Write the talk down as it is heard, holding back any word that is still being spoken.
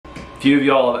few of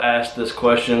y'all have asked this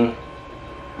question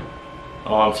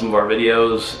on some of our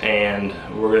videos, and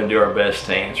we're going to do our best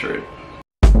to answer it.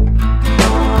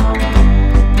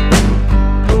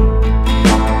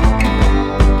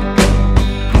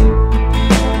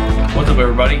 What's up,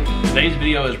 everybody? Today's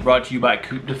video is brought to you by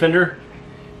Coop Defender.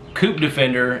 Coop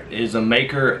Defender is a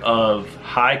maker of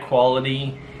high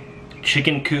quality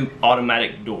chicken coop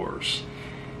automatic doors.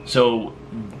 So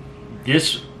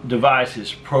this device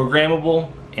is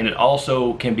programmable, and it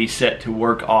also can be set to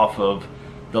work off of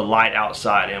the light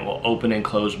outside, and will open and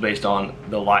close based on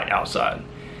the light outside.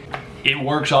 It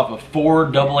works off of 4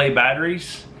 AA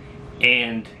batteries,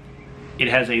 and it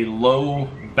has a low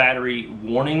battery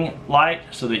warning light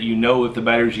so that you know if the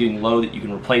battery's getting low that you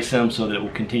can replace them so that it will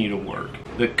continue to work.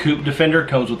 The Coop Defender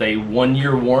comes with a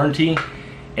 1-year warranty,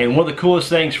 and one of the coolest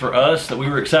things for us that we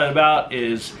were excited about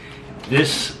is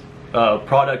this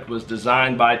product was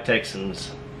designed by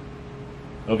Texans.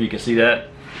 I don't know if you can see that.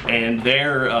 And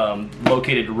they're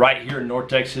located right here in North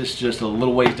Texas, just a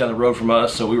little ways down the road from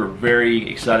us. So we were very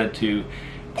excited to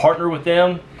partner with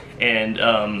them and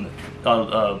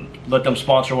let them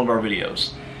sponsor one of our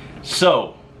videos.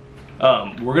 So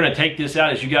we're gonna take this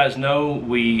out. As you guys know,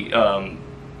 we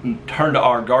turned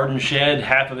our garden shed,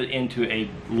 half of it, into a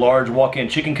large walk-in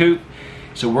chicken coop.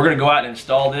 So we're gonna go out and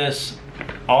install this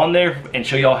on there and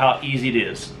show y'all how easy it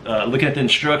is. Looking at the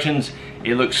instructions,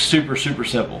 it looks super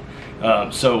simple.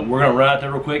 So we're gonna run out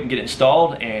there real quick and get it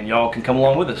installed, and y'all can come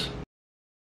along with us.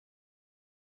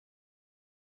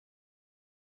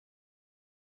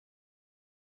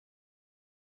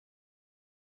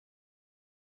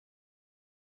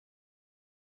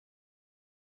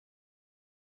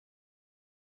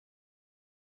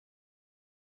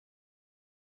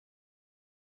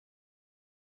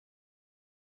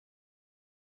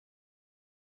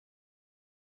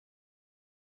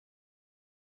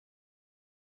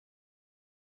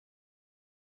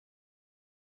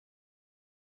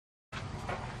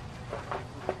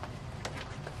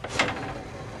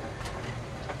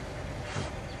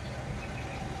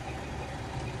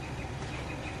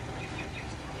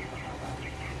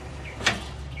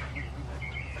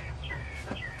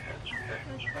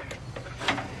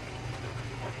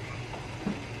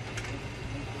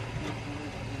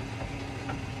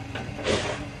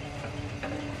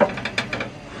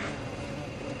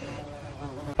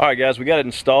 Alright guys, we got it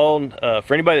installed.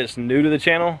 For anybody that's new to the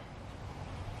channel,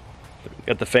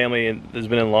 got the family that's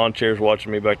been in lawn chairs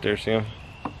watching me back there, see them?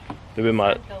 They've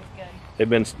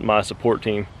been my support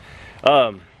team.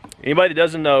 Anybody that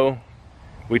doesn't know,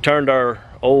 we turned our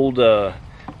old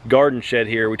garden shed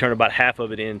here, we turned about half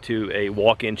of it into a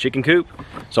walk-in chicken coop.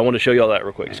 So I want to show you all that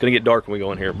real quick. It's gonna get dark when we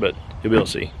go in here, but you'll be able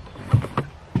to see.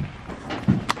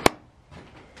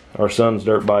 Our son's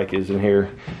dirt bike is in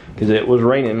here because it was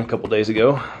raining a couple days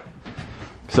ago.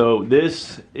 So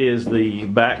this is the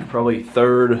back, probably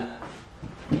third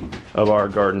of our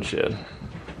garden shed.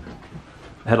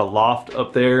 It had a loft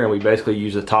up there, and we basically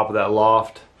used the top of that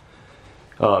loft.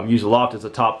 Used the loft as the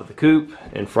top of the coop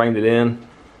and framed it in.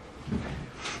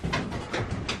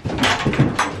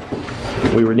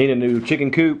 We were needing a new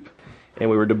chicken coop, and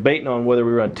we were debating on whether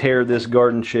we were going to tear this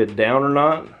garden shed down or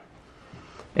not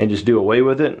and just do away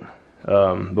with it.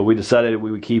 But we decided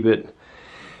we would keep it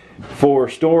for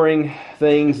storing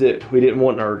things that we didn't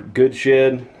want in our good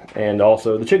shed, and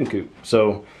also the chicken coop.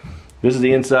 So this is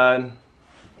the inside.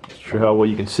 Not sure how well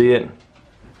you can see it.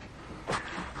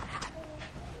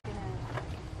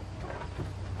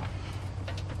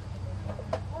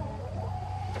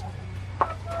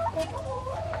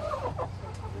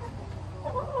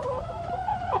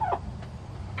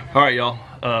 All right,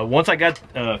 y'all. Once I got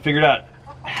figured out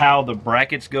how the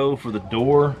brackets go for the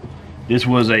door, this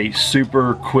was a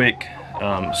super quick,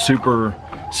 super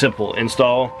simple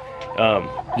install.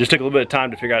 Just took a little bit of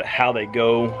time to figure out how they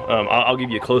go. I'll give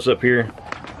you a close-up here.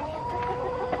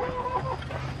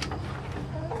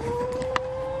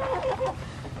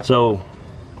 So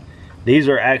these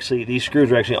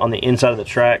screws are actually on the inside of the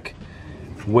track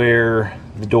where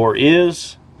the door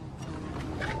is.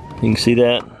 You can see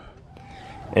that.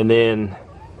 And then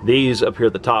these up here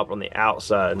at the top on the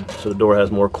outside, so the door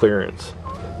has more clearance.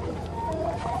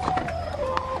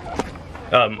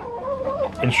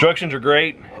 Instructions are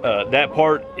great. That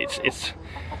part, it's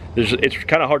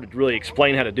kind of hard to really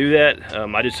explain how to do that.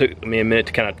 I just took me a minute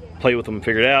to kind of play with them and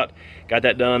figure it out. Got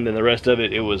that done. Then the rest of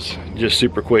it, it was just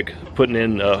super quick. Putting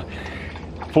in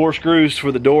 4 screws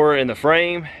for the door and the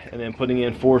frame, and then putting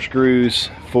in 4 screws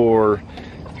for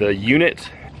the unit,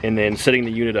 and then setting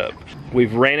the unit up.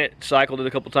 We've ran it, cycled it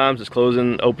a couple times. It's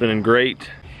closing, opening great.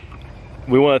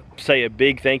 We want to say a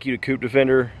big thank you to Coop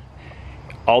Defender.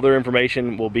 All their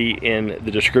information will be in the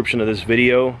description of this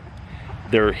video.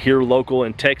 They're here local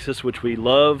in Texas, which we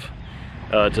love,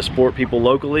 to support people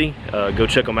locally. Go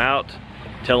check them out.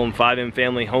 Tell them 5M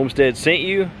Family Homestead sent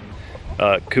you.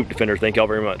 Coop Defender, thank y'all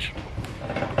very much.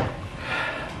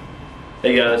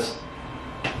 Hey guys,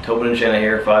 Tobin and Shanna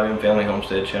here, 5M Family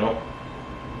Homestead channel.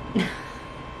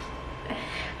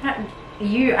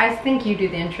 I think you do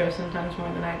the intro sometimes more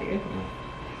than I do.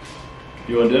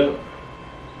 You want to do it?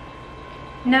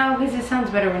 No, because it sounds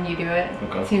better when you do it.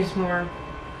 Okay. It seems more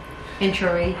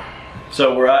intro-y.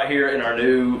 So we're out here in our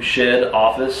new shed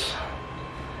office.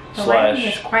 The lighting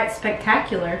is quite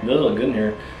spectacular. It does look good in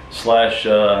here. Slash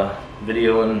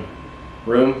video and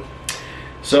room.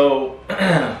 So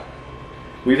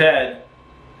we've had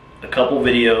a couple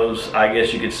videos, I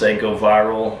guess you could say, go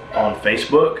viral on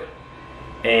Facebook,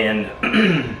 and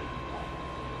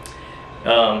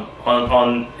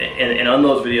on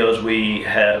those videos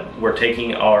we're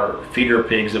taking our feeder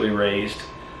pigs that we raised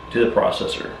to the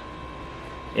processor.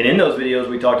 And in those videos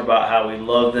we talked about how we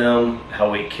love them,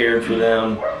 how we cared for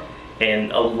them,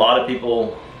 and a lot of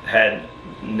people had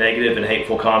negative and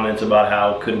hateful comments about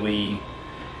how could we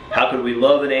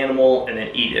love an animal and then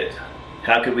eat it?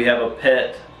 How could we have a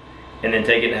pet and then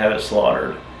take it and have it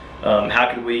slaughtered?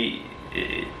 How could we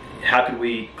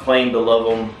claim to love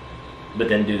them but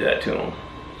then do that to them?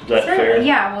 Is that fair?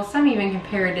 Yeah, well, some even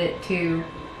compared it to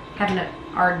having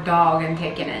our dog and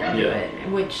taking it and do it,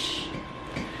 which...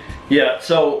 Yeah,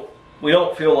 so we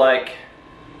don't feel like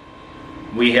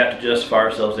we have to justify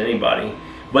ourselves to anybody,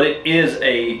 but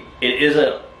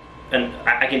and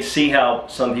I can see how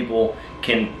some people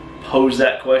can pose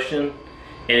that question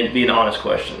and it be an honest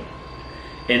question.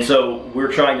 And so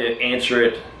we're trying to answer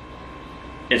it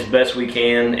as best we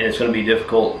can, and it's going to be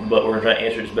difficult, but we're trying to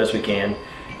answer it as best we can,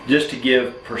 just to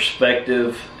give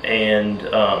perspective and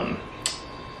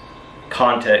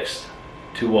context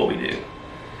to what we do.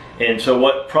 And so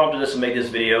what prompted us to make this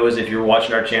video is, if you're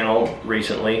watching our channel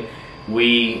recently,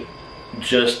 we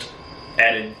just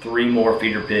added 3 more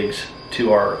feeder pigs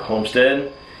to our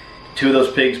homestead. 2 of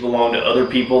those pigs belong to other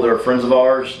people. They're friends of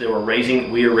ours. We are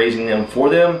raising them for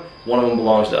them. 1 of them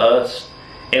belongs to us.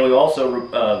 And we also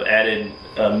added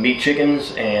meat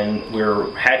chickens, and we're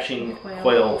hatching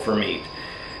quail for meat.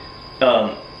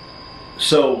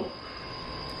 So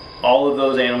all of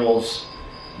those animals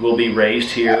will be raised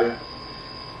here.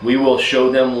 We will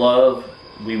show them love.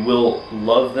 We will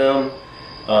love them.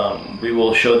 We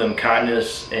will show them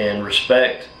kindness and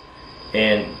respect,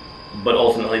 but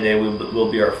ultimately they will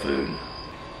be our food.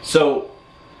 So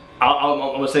I'm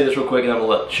going to say this real quick, and I'm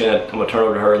going to turn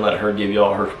over to her and let her give you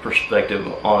all her perspective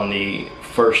on the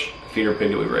first feeder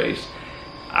pig that we raised.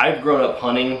 I've grown up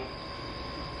hunting,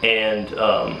 and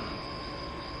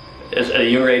at a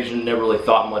younger age never really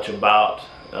thought much about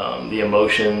the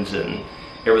emotions and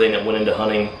everything that went into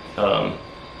hunting.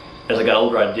 As I got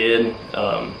older, I did.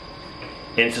 And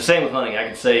it's the same with hunting. I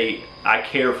could say I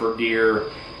care for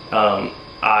deer.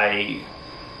 I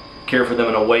care for them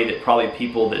in a way that probably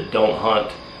people that don't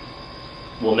hunt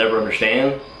will never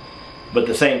understand. But at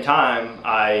the same time,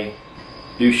 I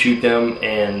do shoot them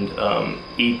and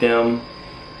eat them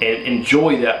and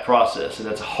enjoy that process. And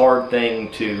that's a hard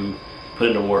thing to put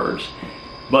into words.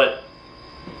 But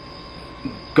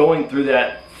going through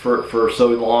that for so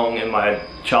long in my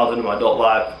childhood and my adult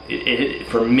life,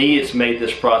 for me, it's made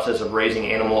this process of raising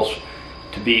animals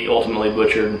to be ultimately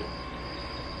butchered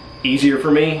easier for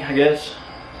me, I guess.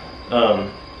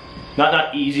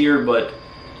 Not easier, but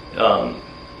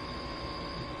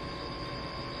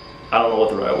I don't know what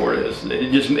the right word is.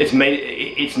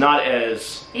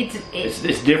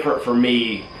 It's different for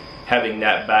me having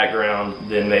that background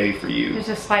than maybe for you. There's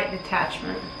a slight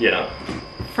detachment. Yeah.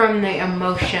 From the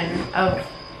emotion of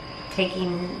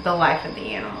taking the life of the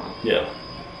animal. Yeah.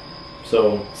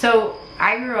 So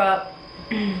I grew up,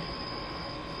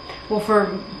 well,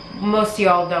 for most of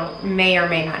y'all may or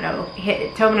may not know,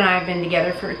 Tobin and I have been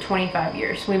together for 25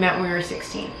 years. We met when we were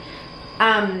 16.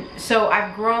 So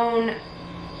I've grown,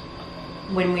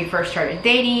 when we first started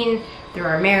dating, through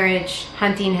our marriage,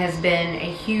 hunting has been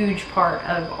a huge part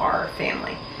of our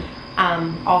family.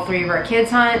 All 3 of our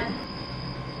kids hunt.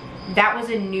 That was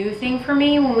a new thing for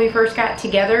me when we first got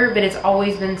together, but it's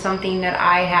always been something that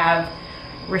I have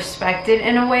respected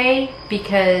in a way,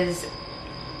 because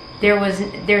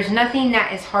there's nothing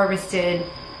that is harvested,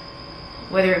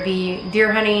 whether it be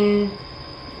deer hunting,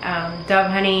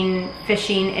 dove hunting,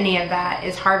 fishing, any of that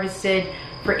is harvested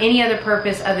for any other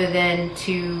purpose other than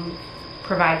to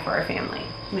provide for our family.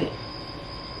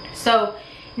 So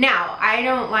now I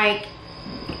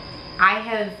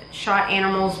have shot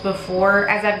animals before.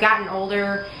 As I've gotten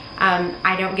older,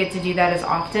 I don't get to do that as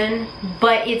often,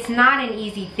 but it's not an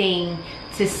easy thing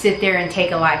to sit there and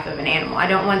take a life of an animal. I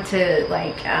don't want to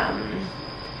like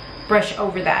brush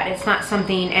over that. It's not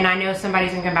something, and I know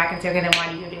somebody's gonna come back and say, okay, then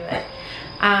why do you do it?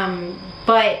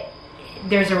 But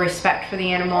there's a respect for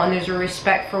the animal, and there's a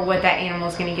respect for what that animal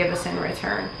is gonna give us in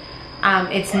return.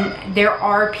 There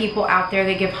are people out there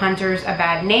that give hunters a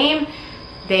bad name.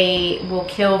 They will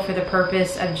kill for the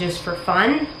purpose of just for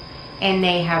fun, and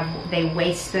they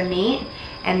waste the meat,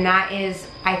 and that is,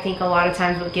 I think, a lot of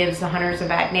times what gives the hunters a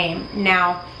bad name.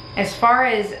 Now, as far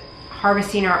as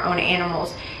harvesting our own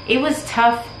animals, it was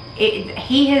tough.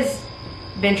 He has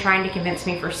been trying to convince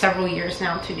me for several years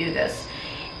now to do this,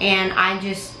 and I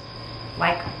just,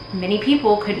 like many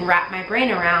people, couldn't wrap my brain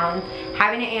around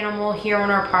having an animal here on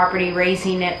our property,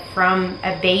 raising it from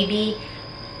a baby,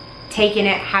 taking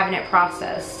it, having it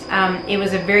processed. It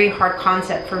was a very hard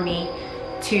concept for me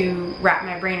to wrap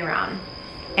my brain around.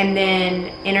 And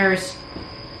then enters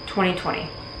 2020,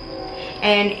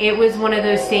 and it was one of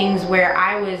those things where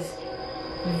I was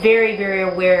very, very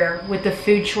aware with the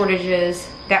food shortages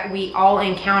that we all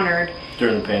encountered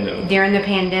during the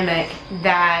pandemic,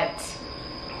 that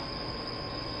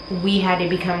we had to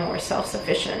become more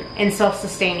self-sufficient and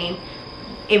self-sustaining.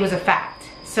 It was a fact.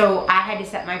 So I had to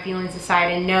set my feelings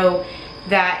aside and know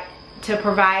that to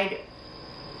provide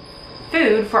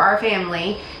food for our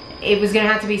family, it was gonna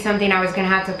have to be something I was gonna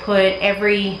have to put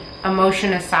every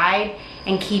emotion aside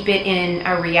and keep it in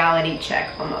a reality check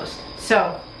almost.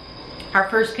 So our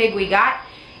first pig we got,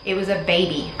 it was a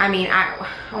baby. I mean, I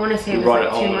want to say it was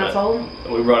like 2 months old.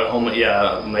 We brought it home,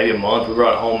 yeah, maybe a month. We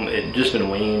brought it home, it had just been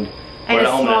weaned. And a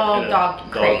small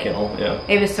dog kennel, yeah.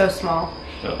 It was so small.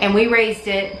 Yeah. And we raised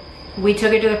it, we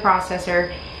took it to the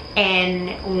processor, and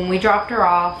when we dropped her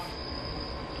off,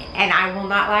 and I will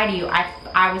not lie to you,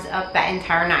 I was up that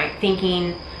entire night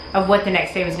thinking of what the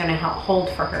next day was gonna hold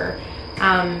for her.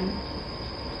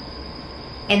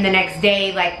 And the next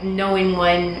day, like, knowing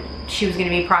when she was gonna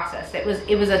be processed. It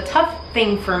was a tough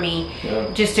thing for me, yeah,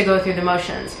 just to go through the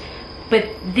motions. But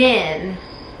then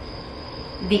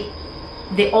the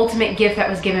ultimate gift that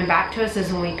was given back to us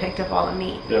is when we picked up all the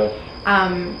meat. Yeah.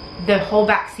 The whole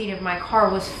back seat of my car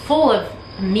was full of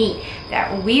meat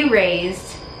that we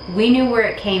raised. We knew where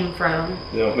it came from.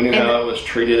 Yeah, we knew how it was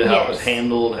treated, how it was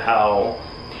handled, how.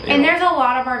 And there's a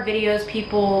lot of our videos,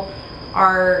 people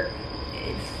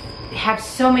have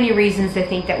so many reasons to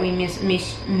think that we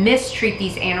mistreat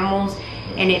these animals,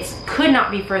 and it could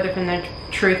not be further from the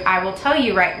truth. I will tell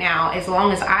you right now, as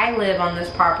long as I live on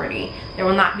this property, there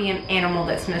will not be an animal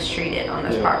that's mistreated on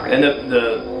this property. And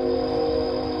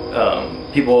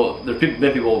people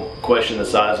question the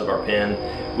size of our pen.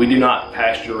 We do not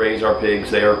pasture raise our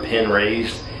pigs; they are pen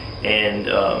raised. And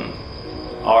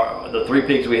the 3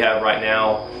 pigs we have right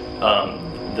now,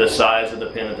 the size of the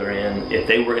pen that they're in, if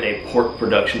they were in a pork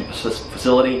production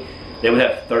facility, they would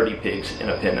have 30 pigs in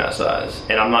a pen that size.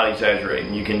 And I'm not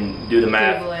exaggerating. You can do the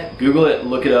math. Google it,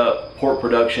 look it up, pork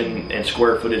production and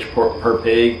square footage per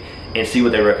pig, and see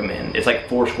what they recommend. It's like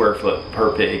 4 square foot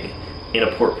per pig in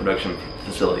a pork production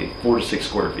facility, 4 to 6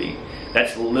 square feet.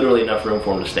 That's literally enough room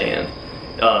for them to stand.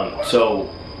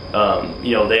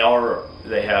 You know, they are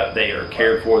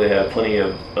cared for. They have plenty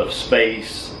of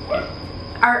space.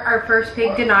 Our first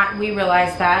pig did not. We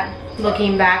realized that.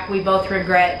 Looking back, we both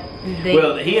regret.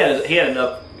 Well, he had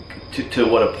enough to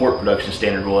what a pork production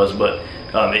standard was, but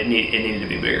it needed to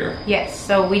be bigger. Yes,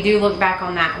 so we do look back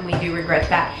on that, and we do regret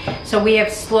that. So we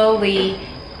have slowly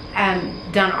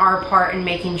done our part in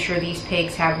making sure these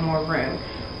pigs have more room.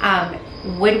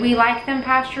 Would we like them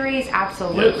pasture raised?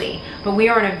 Absolutely. Yes. But we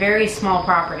are on a very small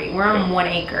property. We're on 1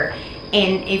 acre.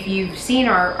 And if you've seen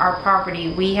our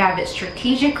property, we have it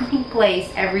strategically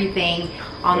placed, everything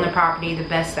on the property the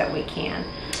best that we can.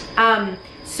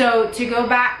 So to go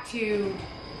back to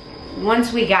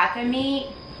once we got the meat,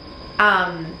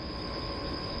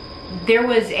 there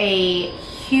was a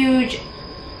huge,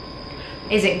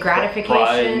 is it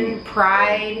gratification,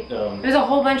 pride? There's a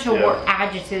whole bunch of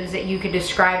adjectives that you could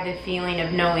describe the feeling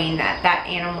of knowing that that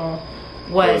animal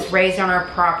was raised on our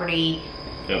property,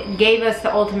 gave us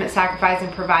the ultimate sacrifice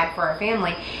and provide for our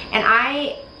family. And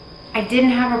I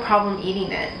didn't have a problem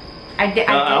eating it.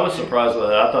 I was surprised with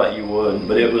that. I thought you would,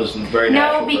 but it was very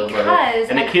natural. No, because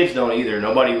and the kids don't either.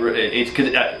 Nobody.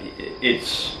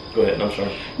 It's. Go ahead. I'm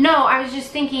sorry. No, I was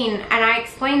just thinking, and I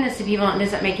explained this to people, and it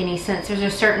doesn't make any sense. There's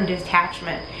a certain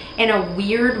detachment in a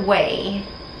weird way.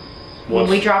 When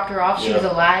we dropped her off, she was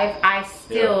alive. I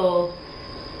still,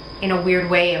 in a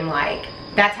weird way, am like,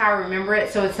 that's how I remember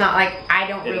it. So it's not like I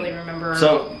don't really remember.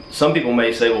 Some people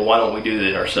may say, well, why don't we do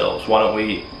it ourselves? Why don't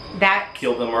we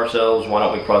kill them ourselves? Why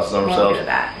don't we process them ourselves? Do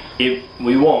that. if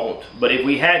we won't, but if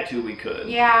we had to, we could.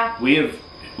 Yeah. We have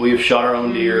shot our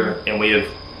own deer, and we have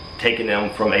taken them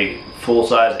from a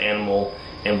full-size animal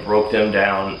and broke them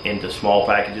down into small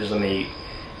packages of meat,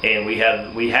 and we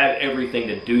have everything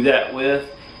to do that with.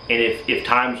 And if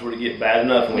times were to get bad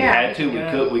enough and we had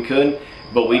to, we could,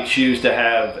 but we choose to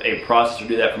have a process to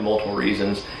do that for multiple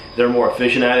reasons. They're more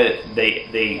efficient at it.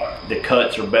 The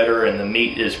cuts are better and the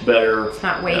meat is better. It's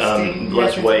not wasting.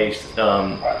 Less waste.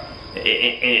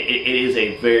 It is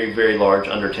a very, very large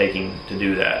undertaking to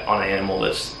do that on an animal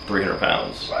that's 300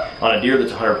 pounds. On a deer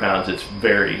that's 100 pounds, it's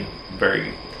very,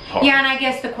 very hard. Yeah, and I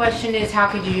guess the question is, how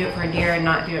could you do it for a deer and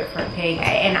not do it for a pig?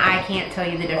 And I can't tell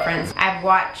you the difference. I've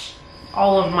watched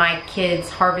all of my kids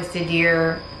harvest a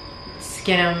deer,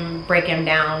 skin them, break them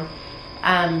down.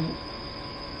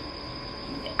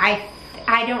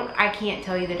 I can't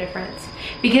tell you the difference,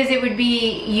 because it would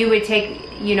be, you would take,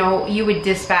 you would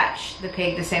dispatch the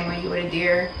pig the same way you would a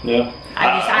deer. Yeah.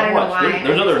 I don't know why.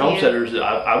 There's other homesteaders.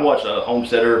 I watched a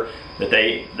homesteader that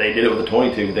they did it with a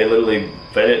 22. They literally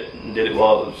fed it and did it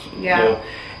while it was,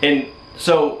 and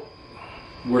so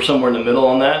we're somewhere in the middle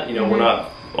on that. We're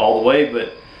not all the way,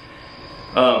 but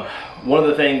one of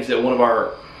the things that one of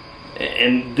our,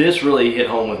 and this really hit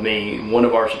home with me, one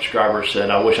of our subscribers said,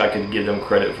 I wish I could give them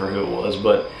credit for who it was,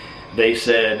 but they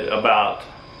said about,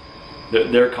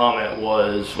 their comment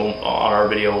was, on our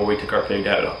video where we took our pig to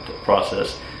have it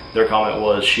processed, their comment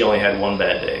was, she only had one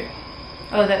bad day.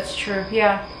 Oh, that's true,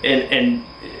 yeah. And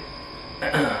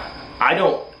I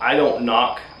don't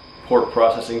knock pork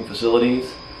processing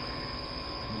facilities,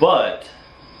 but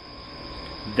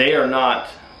they are not,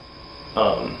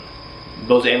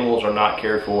 those animals are not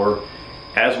cared for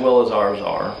as well as ours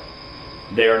are.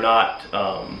 They are not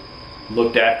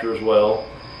looked after as well.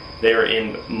 They are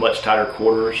in much tighter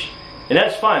quarters, and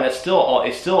that's fine. That's still all.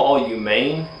 It's still all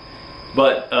humane,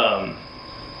 but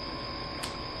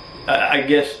I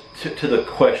guess to the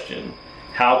question,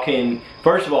 how can,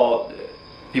 first of all,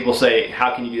 people say,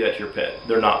 how can you do that to your pet?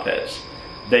 They're not pets.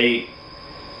 These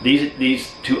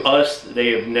to us,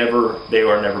 they are never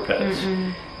pets.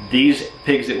 These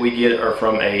pigs that we get are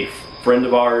from a friend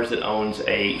of ours that owns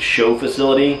a show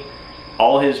facility.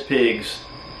 All his pigs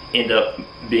end up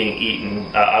being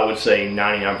eaten, I would say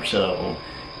 99% of them,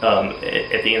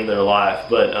 at the end of their life.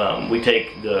 But we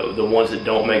take the ones that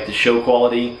don't make the show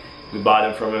quality, we buy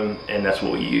them from him, and that's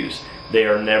what we use. They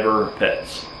are never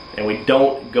pets, and we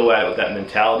don't go at it with that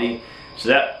mentality. So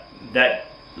that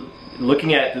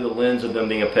looking at it through the lens of them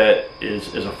being a pet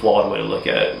is a flawed way to look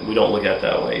at it. We don't look at it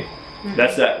that way.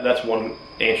 That's one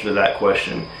answer to that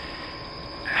question.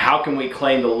 How can we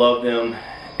claim to love them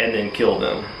and then kill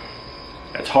them?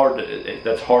 That's hard to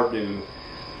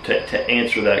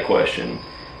answer that question.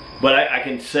 But I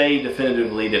can say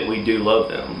definitively that we do love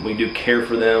them. We do care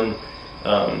for them.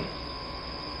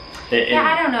 Yeah,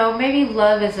 I don't know. Maybe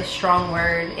love is a strong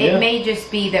word. It may just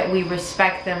be that we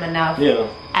respect them enough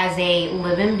as a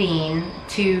living being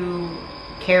to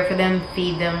care for them,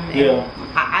 feed them. And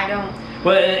I don't.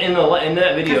 But in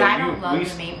that video, because I don't love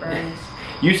the meat burns.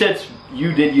 You said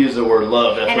you did use the word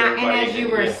love. That's and as you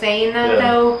were saying that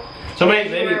though, so maybe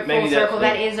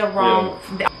that is a wrong.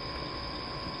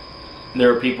 There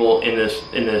are people in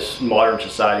this modern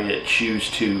society that choose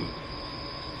to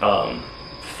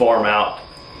farm out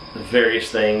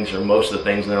various things or most of the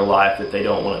things in their life that they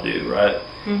don't want to do. Right?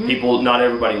 Not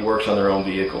everybody works on their own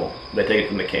vehicle. They take it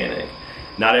to the mechanic.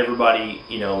 Not everybody,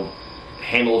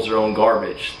 handles their own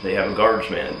garbage. They have a garbage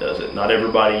man that does it. Not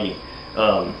everybody,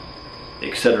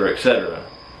 etc., etc.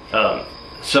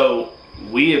 So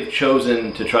we have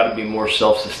chosen to try to be more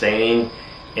self-sustaining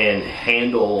and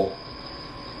handle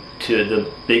to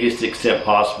the biggest extent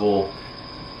possible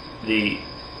to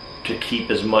keep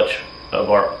as much of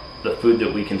the food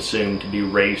that we consume to be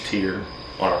raised here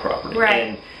on our property.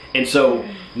 Right. And so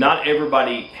not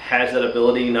everybody has that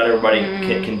ability. Not everybody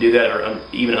can do that or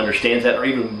even understands that or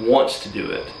even wants to do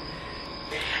it.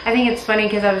 I think it's funny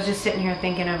because I was just sitting here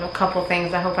thinking of a couple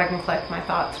things. I hope I can collect my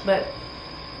thoughts. But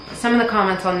some of the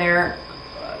comments on there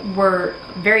were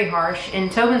very harsh. And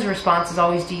Tobin's response is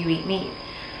always, do you eat meat?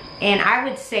 And I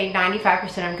would say 95%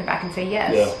 of them come back and say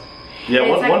yes. Yeah,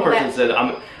 one person said,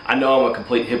 I know I'm a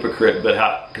complete hypocrite,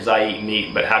 but because I eat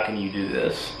meat, but how can you do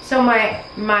this? So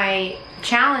my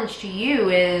challenge to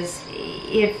you is,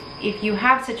 if you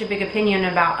have such a big opinion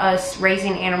about us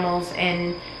raising animals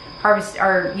and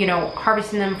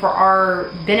harvesting them for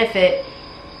our benefit,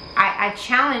 I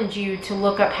challenge you to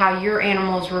look up how your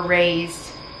animals were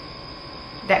raised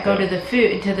that go to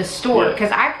the store,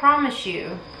 because I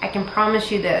can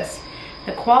promise you this,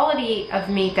 the quality of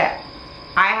meat that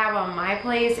I have on my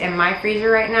place and my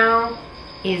freezer right now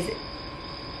is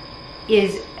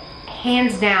is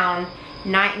hands down,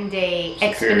 night and day,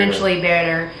 exponentially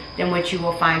better than what you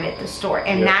will find at the store.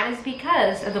 And that is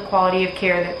because of the quality of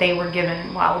care that they were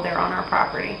given while they're on our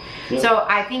property. So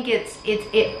I think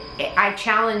I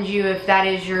challenge you, if that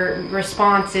is your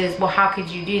response, is, well, how could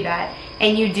you do that?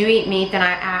 And you do eat meat, then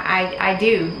I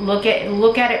do. Look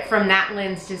at it from that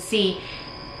lens to see,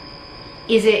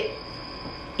 is it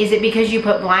because you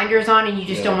put blinders on and you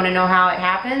just don't want to know how it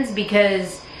happens?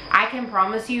 Because I can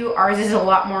promise you ours is a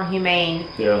lot more humane.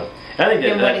 Yeah. I think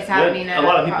that a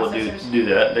lot of people do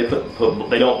that. They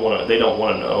they don't want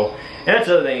to know. And that's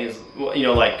the other thing is, you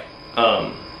know, like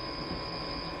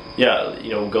you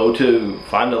know,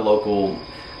 find a local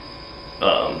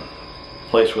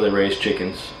place where they raise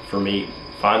chickens for meat.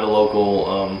 Find a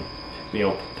local you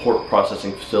know, pork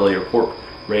processing facility or pork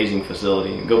raising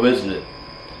facility and go visit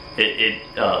it.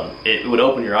 It would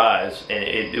open your eyes, and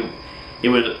it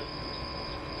would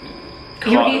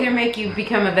either make you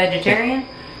become a vegetarian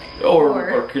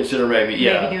or consider maybe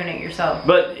doing it yourself.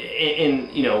 But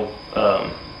you know,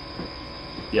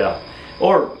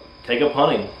 or take up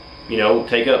hunting. You know,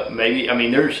 take up maybe. I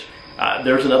mean, there's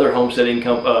another homesteading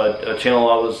channel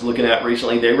I was looking at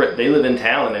recently. They live in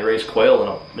town and they raise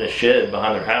quail in a shed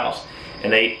behind their house,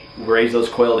 and they raise those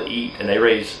quail to eat, and they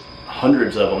raise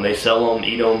hundreds of them. They sell them,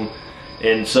 eat them,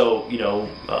 and so, you know,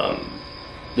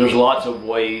 there's lots of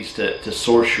ways to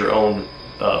source your own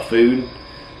food.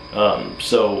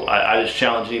 So I just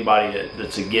challenge anybody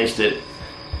that's against it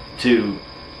to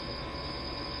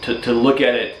look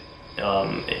at it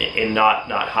and not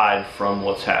hide from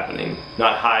what's happening.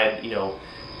 Not hide, you know,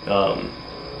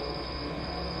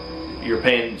 you're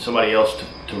paying somebody else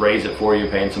to raise it for you,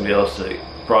 paying somebody else to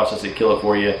process it, kill it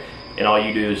for you, and all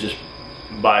you do is just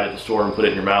buy it at the store and put it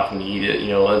in your mouth when you eat it. You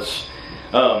know, it's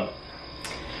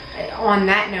on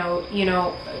that note, you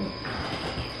know,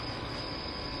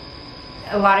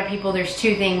 a lot of people, there's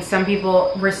two things. Some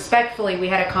people, respectfully, we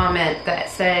had a comment that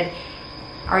said,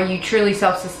 are you truly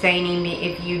self-sustaining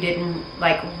if you didn't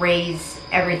like raise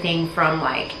everything from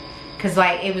like, because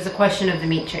like it was a question of the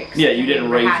meat chicks. Yeah, you didn't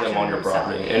raise them on your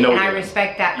property. And I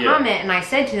respect that comment, and I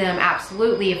said to them,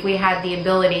 absolutely, if we had the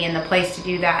ability and the place to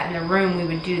do that in the room, we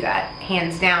would do that,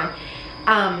 hands down.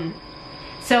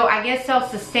 So I guess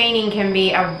self-sustaining can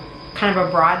be a kind of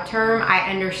a broad term.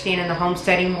 I understand in the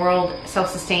homesteading world,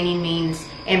 self-sustaining means,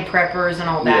 and preppers and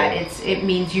all that, it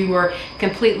means you are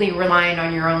completely reliant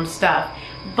on your own stuff.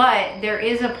 But there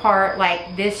is a part,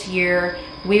 like this year,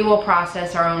 we will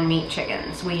process our own meat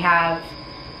chickens. We have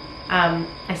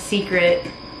a secret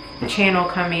channel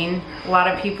coming. A lot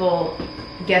of people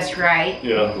guessed right.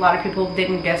 Yeah. A lot of people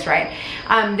didn't guess right.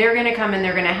 They're gonna come and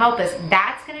they're gonna help us.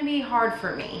 That's gonna be hard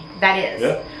for me. That is.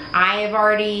 Yeah.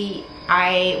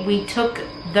 We took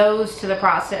those to the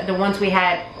process, the ones we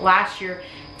had last year,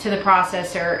 to the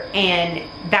processor, and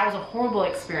that was a horrible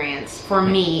experience for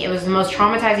me. It was the most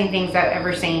traumatizing things I've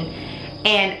ever seen,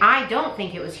 and I don't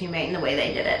think it was humane the way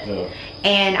they did it. No.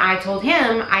 And I told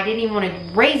him I didn't even want to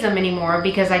raise them anymore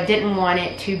because I didn't want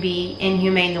it to be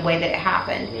inhumane the way that it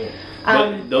happened. Yeah.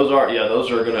 But those are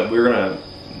gonna,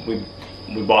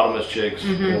 we bought them as chicks.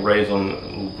 We'll raise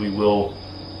them. We will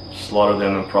slaughter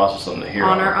them and process them here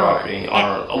on our property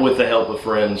with the help of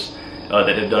friends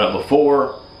that have done it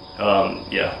before. I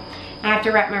have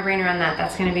to wrap my brain around that.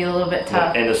 That's going to be a little bit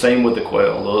tough. And the same with the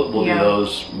quail. We'll do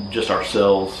those just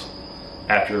ourselves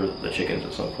after the chickens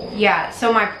at some point. Yeah,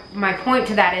 so my point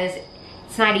to that is,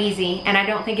 it's not easy, and I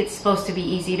don't think it's supposed to be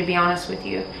easy, to be honest with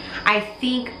you. I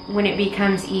think when it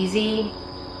becomes easy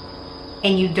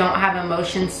and you don't have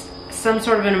emotions, some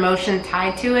sort of an emotion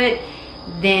tied to it,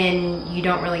 then you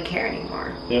don't really care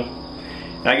anymore. Yeah.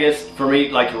 I guess for me,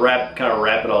 like to wrap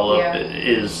it all up,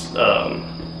 is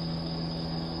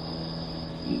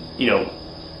you know,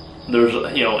 there's,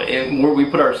 you know, and we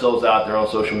put ourselves out there on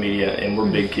social media, and we're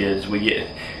big kids. We get,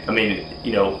 I mean,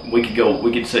 you know, we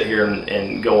could sit here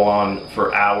and go on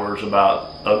for hours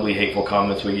about ugly, hateful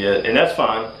comments we get, and that's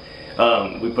fine.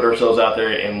 We put ourselves out there,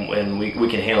 and we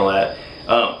can handle that.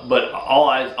 But all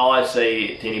I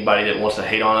say to anybody that wants to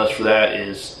hate on us for that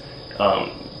is,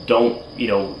 don't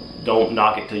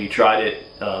knock it till you tried it.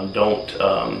 Don't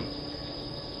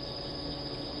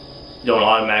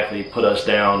automatically put us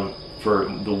down for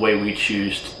the way we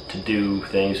choose to do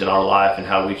things in our life and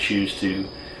how we choose to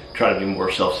try to be more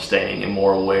self-sustaining and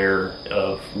more aware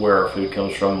of where our food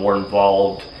comes from, more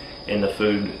involved in the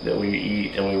food that we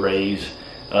eat and we raise.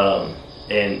 And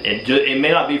it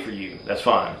may not be for you, that's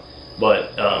fine,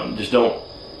 but just don't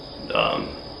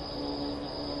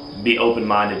be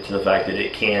open-minded to the fact that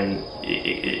it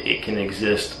can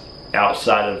exist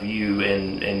outside of you,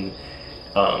 and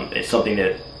it's something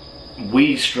that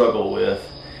we struggle with.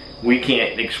 We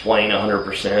can't explain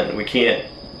 100%. We can't,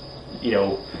 you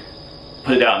know,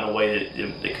 put it out in a way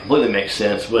that it completely makes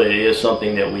sense, but it is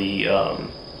something that we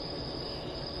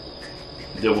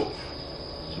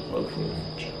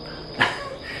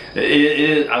it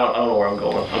is. I don't know where I'm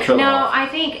going. I'm trying. No, I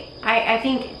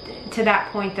think to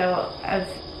that point though of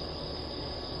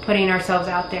putting ourselves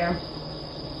out there,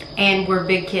 and we're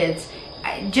big kids.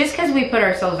 Just because we put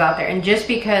ourselves out there, and just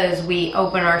because we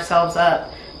open ourselves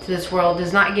up to this world,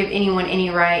 does not give anyone any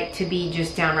right to be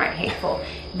just downright hateful.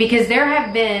 Because there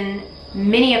have been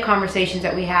many conversations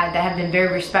that we had that have been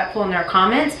very respectful in their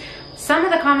comments. Some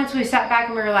of the comments we sat back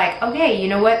and we were like, okay, you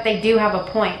know what, they do have a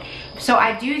point. So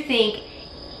I do think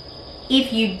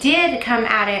if you did come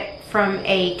at it from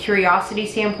a curiosity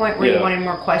standpoint where you wanted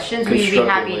more questions, we'd be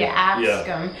happy to ask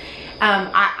them.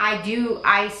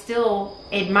 I still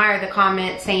admire the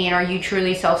comment saying, are you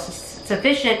truly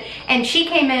self-sufficient? And she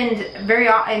came in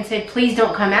and said, please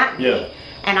don't come at me.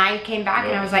 And I came back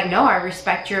and I was like, no, I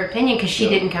respect your opinion, because she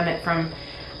didn't come at from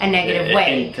a negative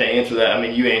way. And to answer that, I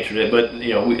mean, you answered it, but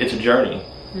you know, it's a journey.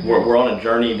 We're on a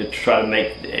journey to try to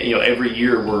make, you know, every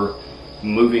year we're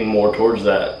moving more towards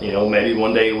that. You know, maybe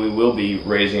one day we will be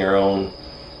raising our own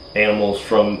animals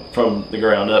from the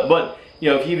ground up. But you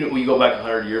know, if even we go back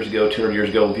 100 years ago, 200 years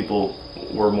ago, when people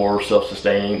were more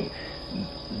self-sustaining,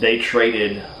 they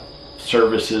traded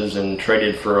services and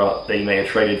traded for they may have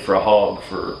traded for a hog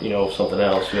for, you know, something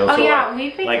else. You know, so yeah,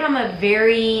 we've become a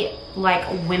very like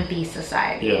wimpy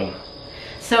society. Yeah.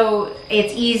 So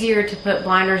it's easier to put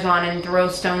blinders on and throw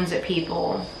stones at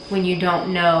people when you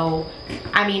don't know.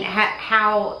 I mean,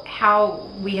 how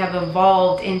we have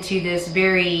evolved into this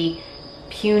very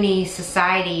puny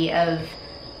society of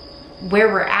where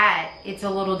we're at. It's a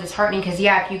little disheartening, because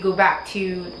yeah, if you go back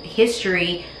to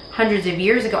history hundreds of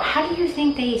years ago, how do you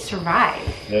think they survived?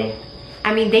 Yeah.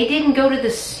 I mean, they didn't go to the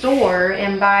store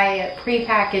and buy a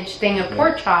prepackaged thing of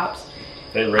pork chops.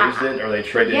 They raised it, or they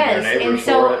traded their neighbors and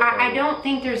so for it. I don't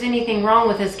think there's anything wrong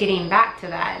with us getting back to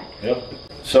that. Yep.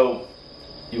 So,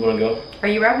 you want to go? Are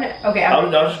you wrapping it? Okay. I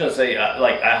was just gonna say,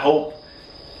 like, I hope.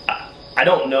 I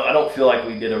don't know. I don't feel like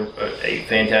we did a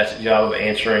fantastic job of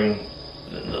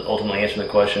ultimately answering the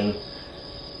question,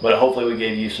 but hopefully we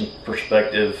gave you some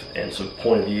perspective and some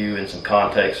point of view and some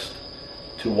context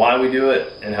to why we do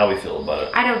it and how we feel about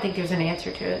it. I don't think there's an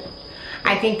answer to it.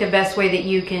 I think the best way that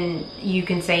you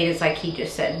can say it is like he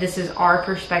just said, this is our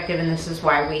perspective and this is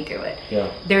why we do it. Yeah.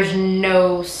 There's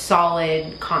no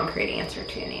solid, concrete answer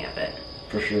to any of it.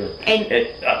 For sure. And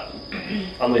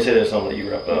I'm going to say this, I'm going to let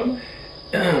you wrap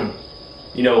up.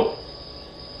 You know,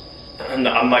 I'm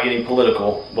not getting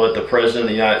political, but the President of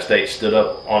the United States stood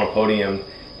up on a podium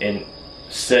and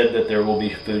said that there will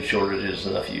be food shortages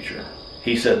in the future.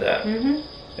 He said that.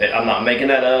 I'm not making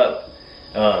that up.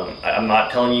 I'm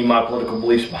not telling you my political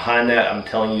beliefs behind that. I'm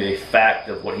telling you a fact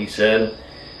of what he said.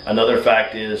 Another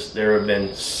fact is there have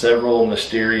been several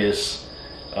mysterious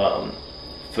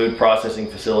food processing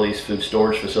facilities, food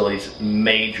storage facilities,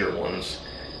 major ones,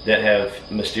 that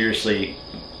have mysteriously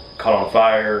caught on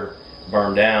fire,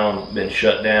 burned down, been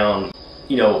shut down.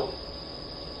 You know,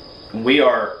 we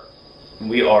are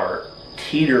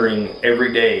teetering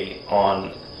every day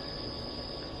on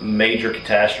major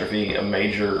catastrophe, a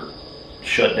major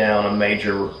shutdown, a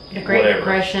major the Great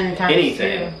Depression,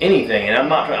 anything. And I'm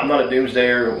not a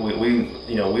doomsdayer.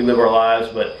 We live our lives,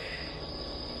 but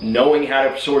knowing how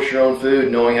to source your own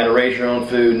food, knowing how to raise your own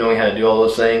food, knowing how to do all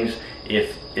those things,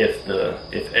 if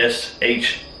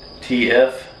SHTF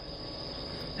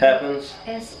happens.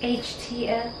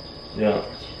 SHTF? Yeah.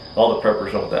 All the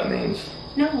preppers know what that means.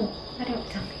 No, I don't.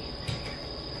 Tell me.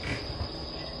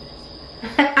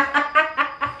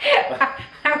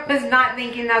 I was not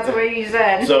thinking that's what you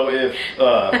said. So if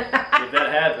that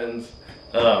happens,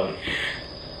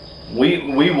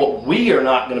 we are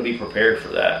not going to be prepared for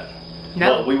that.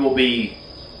 No. But we will be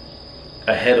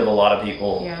ahead of a lot of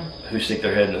people who stick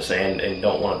their head in the sand and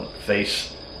don't want to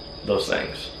face those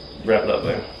things. Wrap it up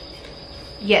there.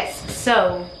 Yes,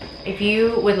 so if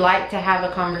you would like to have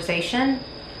a conversation,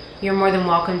 you're more than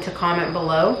welcome to comment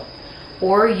below,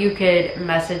 or you could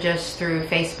message us through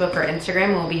Facebook or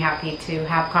Instagram. We'll be happy to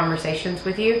have conversations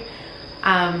with you.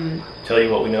 Tell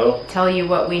you what we know. Tell you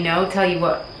what we know. Tell you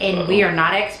what, and we are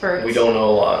not experts. We don't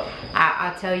know a lot.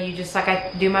 I tell you, just like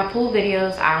I do my pool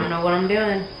videos, I don't know what I'm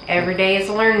doing. Every day is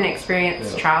a learning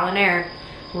experience, trial and error.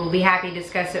 We'll be happy to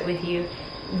discuss it with you.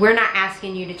 We're not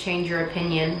asking you to change your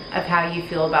opinion of how you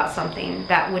feel about something.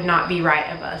 That would not be right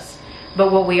of us.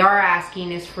 But what we are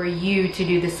asking is for you to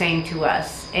do the same to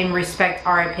us and respect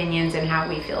our opinions and how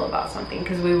we feel about something,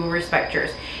 because we will respect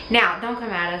yours. Now, don't come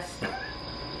at us.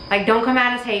 Like, don't come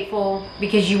at us hateful,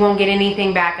 because you won't get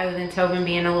anything back other than Tobin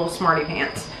being a little smarty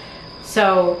pants.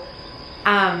 So,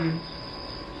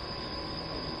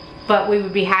 but we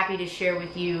would be happy to share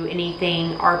with you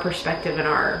anything, our perspective and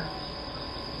our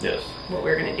what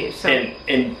we're gonna do. So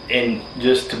and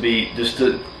just to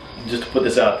put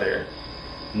this out there,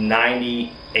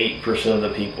 98% of the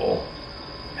people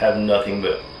have nothing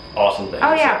but awesome things.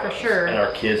 Oh yeah, for sure. And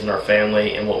our kids and our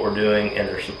family and what we're doing, and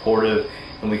they're supportive,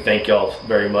 and we thank y'all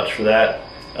very much for that.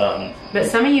 But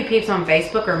some of you peeps on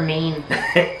Facebook are mean.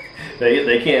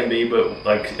 they can be, but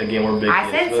like again, we're big.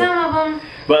 I said some of them.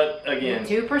 But again,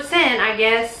 2%, I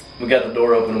guess. We got the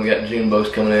door open. We got June bugs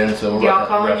coming in, so we're y'all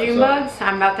call them June bugs?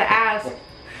 I'm about to ask.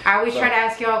 I always try to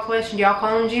ask y'all a question. Do y'all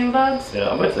call them June bugs?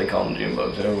 Yeah, I bet they call them June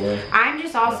bugs everywhere. I'm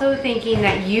just also thinking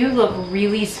that you look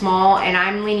really small, and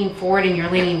I'm leaning forward and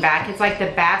you're leaning back. It's like the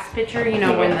bass picture, you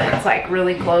know, when it's like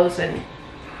really close and.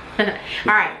 All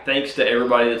right. Thanks to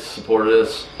everybody that's supported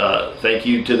us. Thank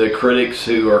you to the critics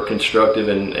who are constructive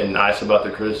and nice about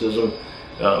their criticism.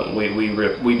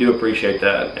 We do appreciate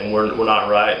that, and we're not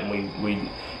right, and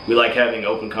we like having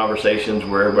open conversations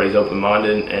where everybody's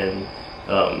open-minded and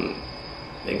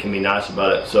it can be nice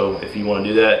about it. So if you want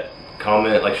to do that,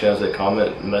 comment, like Shannon said,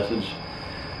 comment, message.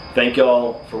 Thank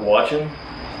y'all for watching.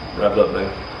 Wrap it up,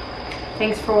 babe.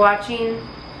 Thanks for watching,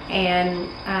 and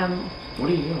what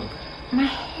are you doing? My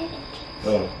head.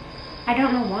 Oh. I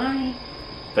don't know why.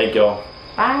 Thank y'all.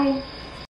 Bye.